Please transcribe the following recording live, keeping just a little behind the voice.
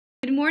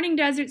Good morning,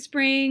 Desert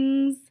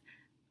Springs.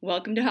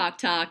 Welcome to Hawk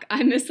Talk.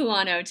 I'm Miss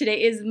Solano.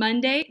 Today is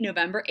Monday,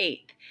 November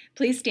 8th.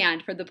 Please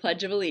stand for the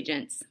Pledge of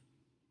Allegiance.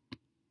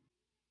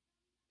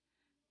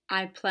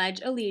 I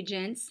pledge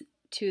allegiance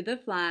to the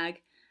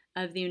flag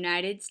of the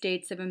United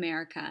States of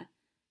America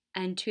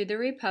and to the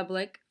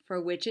republic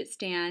for which it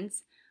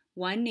stands,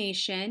 one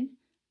nation,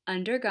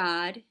 under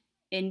God,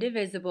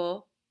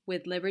 indivisible,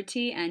 with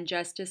liberty and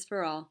justice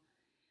for all.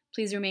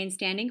 Please remain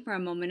standing for a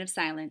moment of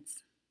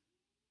silence.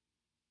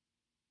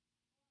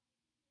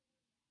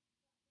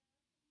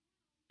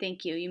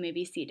 Thank you. You may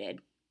be seated.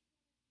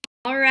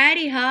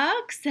 Alrighty,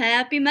 Hawks.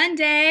 Happy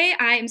Monday.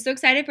 I am so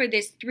excited for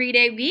this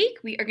 3-day week.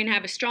 We are going to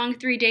have a strong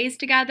 3 days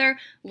together,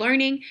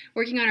 learning,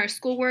 working on our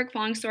schoolwork,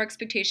 following store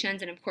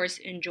expectations, and of course,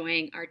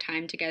 enjoying our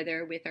time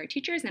together with our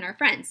teachers and our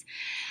friends.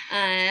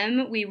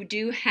 We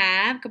do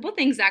have a couple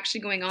things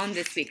actually going on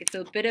this week. It's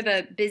a bit of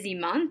a busy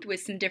month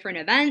with some different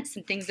events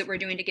and things that we're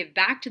doing to give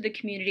back to the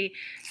community.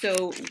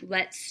 So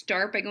let's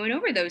start by going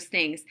over those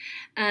things.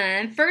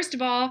 First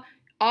of all,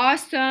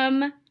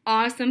 awesome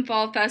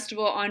fall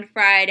festival on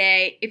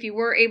Friday. If you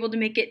were able to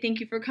make it, thank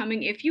you for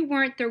coming. If you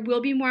weren't, there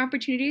will be more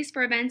opportunities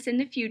for events in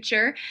the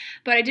future.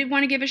 But I did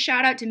want to give a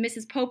shout out to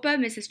Mrs. Popa,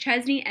 Mrs.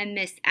 Chesney, and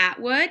Miss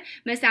Atwood.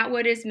 Miss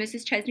Atwood is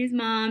Mrs. Chesney's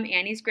mom,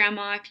 Annie's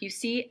grandma. If you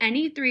see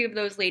any three of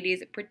those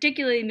ladies,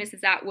 particularly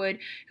Mrs. Atwood,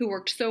 who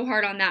worked so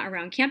hard on that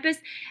around campus,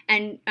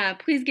 and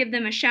please give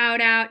them a shout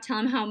out. Tell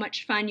them how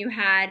much fun you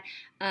had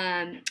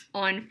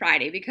on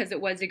Friday, because it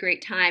was a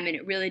great time and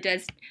it really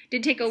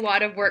did take a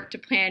lot of work to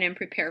plan and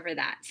prepare for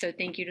that. So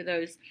thank you to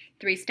those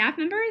 3 staff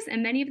members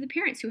and many of the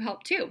parents who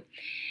helped too.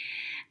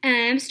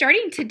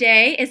 Starting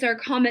today is our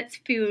Comets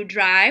Food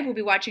Drive. We'll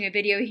be watching a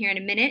video here in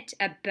a minute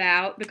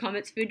about the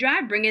Comets Food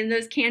Drive. Bring in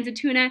those cans of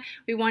tuna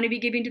we want to be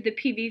giving to the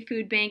PV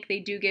Food Bank. They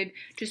do give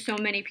to so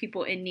many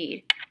people in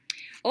need.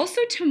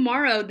 Also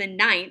tomorrow, the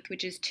 9th,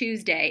 which is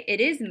Tuesday,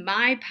 it is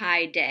My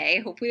Pie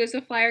Day. Hopefully there's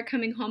a flyer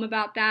coming home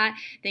about that.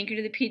 Thank you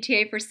to the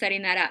PTA for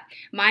setting that up.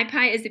 My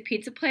Pie is a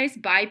pizza place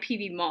by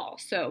PV Mall.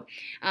 So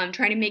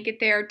trying to make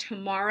it there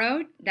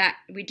tomorrow. That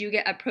we do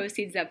get a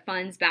proceeds of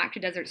funds back to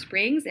Desert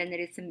Springs, and it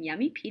is some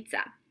yummy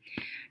pizza.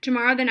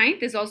 Tomorrow, the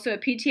 9th, is also a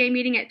PTA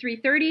meeting at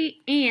 3:30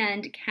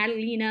 and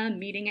Catalina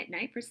meeting at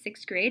night for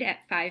 6th grade at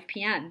 5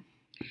 p.m.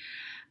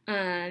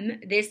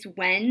 This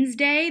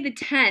Wednesday, the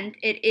 10th,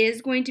 it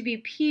is going to be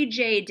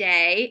PJ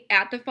Day.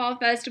 At the Fall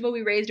Festival,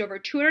 we raised over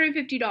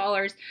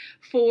 $250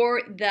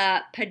 for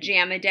the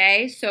Pajama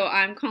Day. So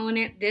I'm calling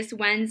it this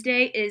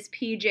Wednesday is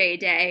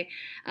PJ Day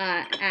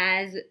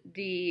as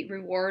the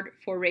reward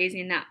for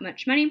raising that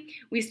much money.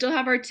 We still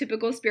have our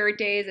typical Spirit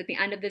Days at the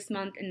end of this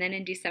month and then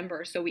in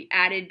December. So we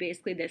added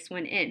basically this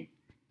one in.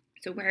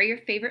 So wear your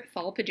favorite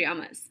fall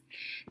pajamas.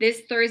 This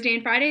Thursday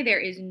and Friday,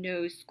 there is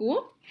no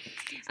school.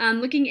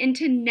 Looking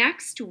into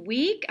next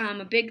week,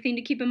 a big thing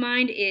to keep in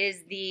mind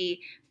is the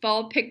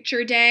Fall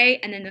Picture Day,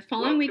 and then the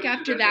following week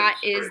after that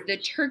is the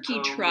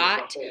Turkey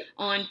Trot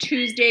on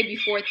Tuesday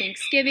before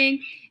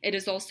Thanksgiving. It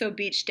is also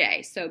Beach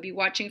Day, so be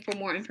watching for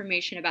more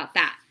information about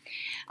that.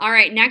 All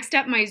right, next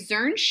up, my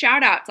Zern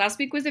shout-outs. Last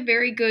week was a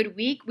very good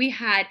week. We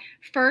had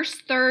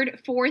 1st,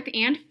 3rd, 4th,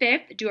 and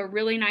 5th do a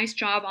really nice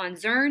job on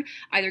Zern,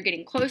 either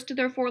getting close to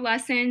their 4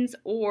 lessons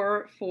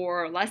or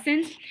 4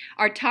 lessons.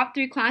 Our top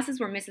 3 classes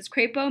were Mrs.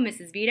 Crapo,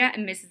 Mrs. Vita,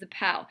 and Mrs.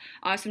 Appel.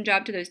 Awesome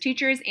job to those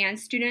teachers and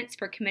students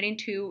for committing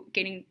to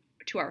getting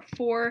to our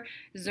 4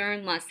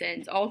 Zern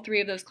lessons. All 3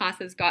 of those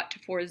classes got to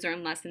 4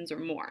 Zern lessons or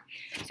more.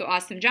 So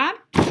awesome job.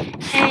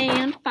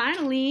 And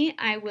finally,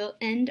 I will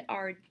end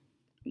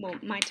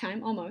my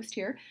time almost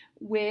here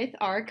with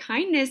our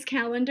kindness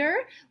calendar.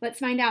 Let's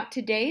find out.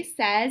 Today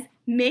says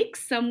make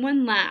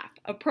someone laugh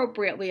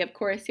appropriately, of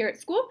course, here at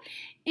school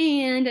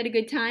and at a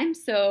good time.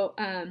 So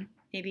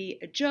maybe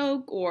a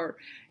joke or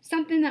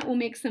something that will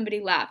make somebody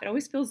laugh. It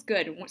always feels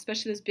good,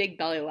 especially those big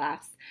belly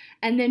laughs.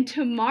 And then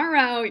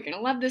tomorrow, you're going to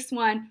love this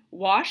one,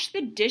 wash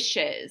the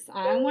dishes.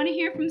 I want to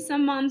hear from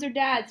some moms or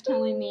dads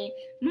telling me,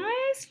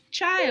 my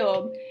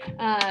child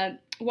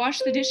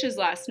washed the dishes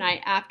last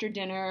night after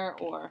dinner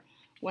or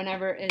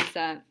whenever is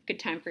a good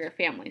time for your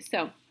family.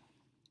 So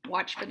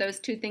watch for those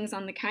 2 things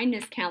on the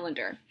kindness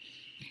calendar.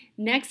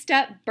 Next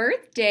up,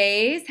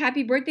 birthdays.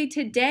 Happy birthday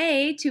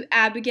today to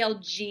Abigail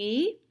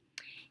G.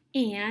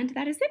 And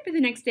that is it for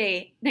the next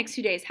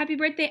few days. Happy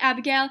birthday,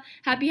 Abigail.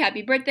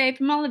 Happy birthday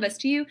from all of us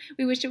to you.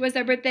 We wish it was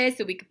our birthday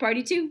so we could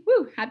party too.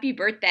 Woo, happy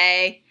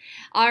birthday.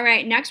 All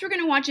right, next we're going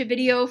to watch a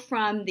video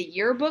from the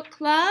Yearbook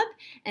Club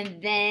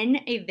and then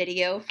a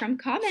video from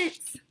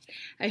Comets.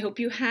 I hope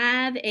you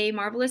have a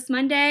marvelous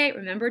Monday.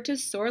 Remember to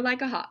soar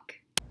like a hawk.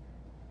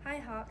 Hi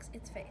Hawks,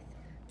 it's Faith.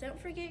 Don't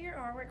forget your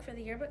artwork for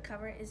the yearbook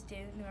cover is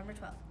due November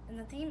 12th, and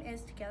the theme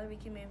is Together We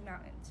Can Move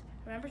Mountains.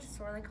 Remember to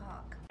soar like a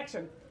hawk.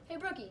 Action. Hey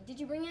Brookie, did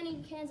you bring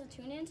any cans of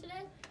tuna in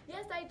today?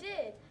 Yes, I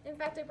did. In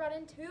fact, I brought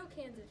in 2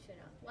 cans of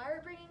tuna. Why are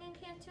we bringing in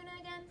canned tuna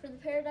again? For the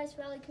Paradise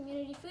Valley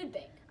Community Food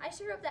Bank. I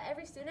sure hope that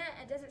every student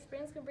at Desert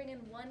Springs can bring in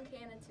 1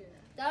 can of tuna.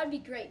 That would be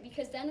great,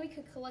 because then we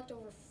could collect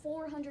over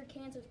 400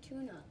 cans of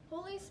tuna.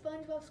 Holy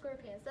SpongeBob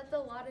SquarePants, that's a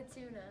lot of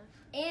tuna.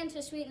 And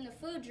to sweeten the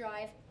food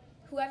drive,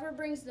 Whoever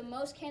brings the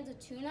most cans of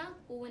tuna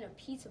will win a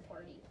pizza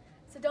party.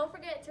 So don't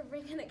forget to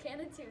bring in a can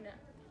of tuna.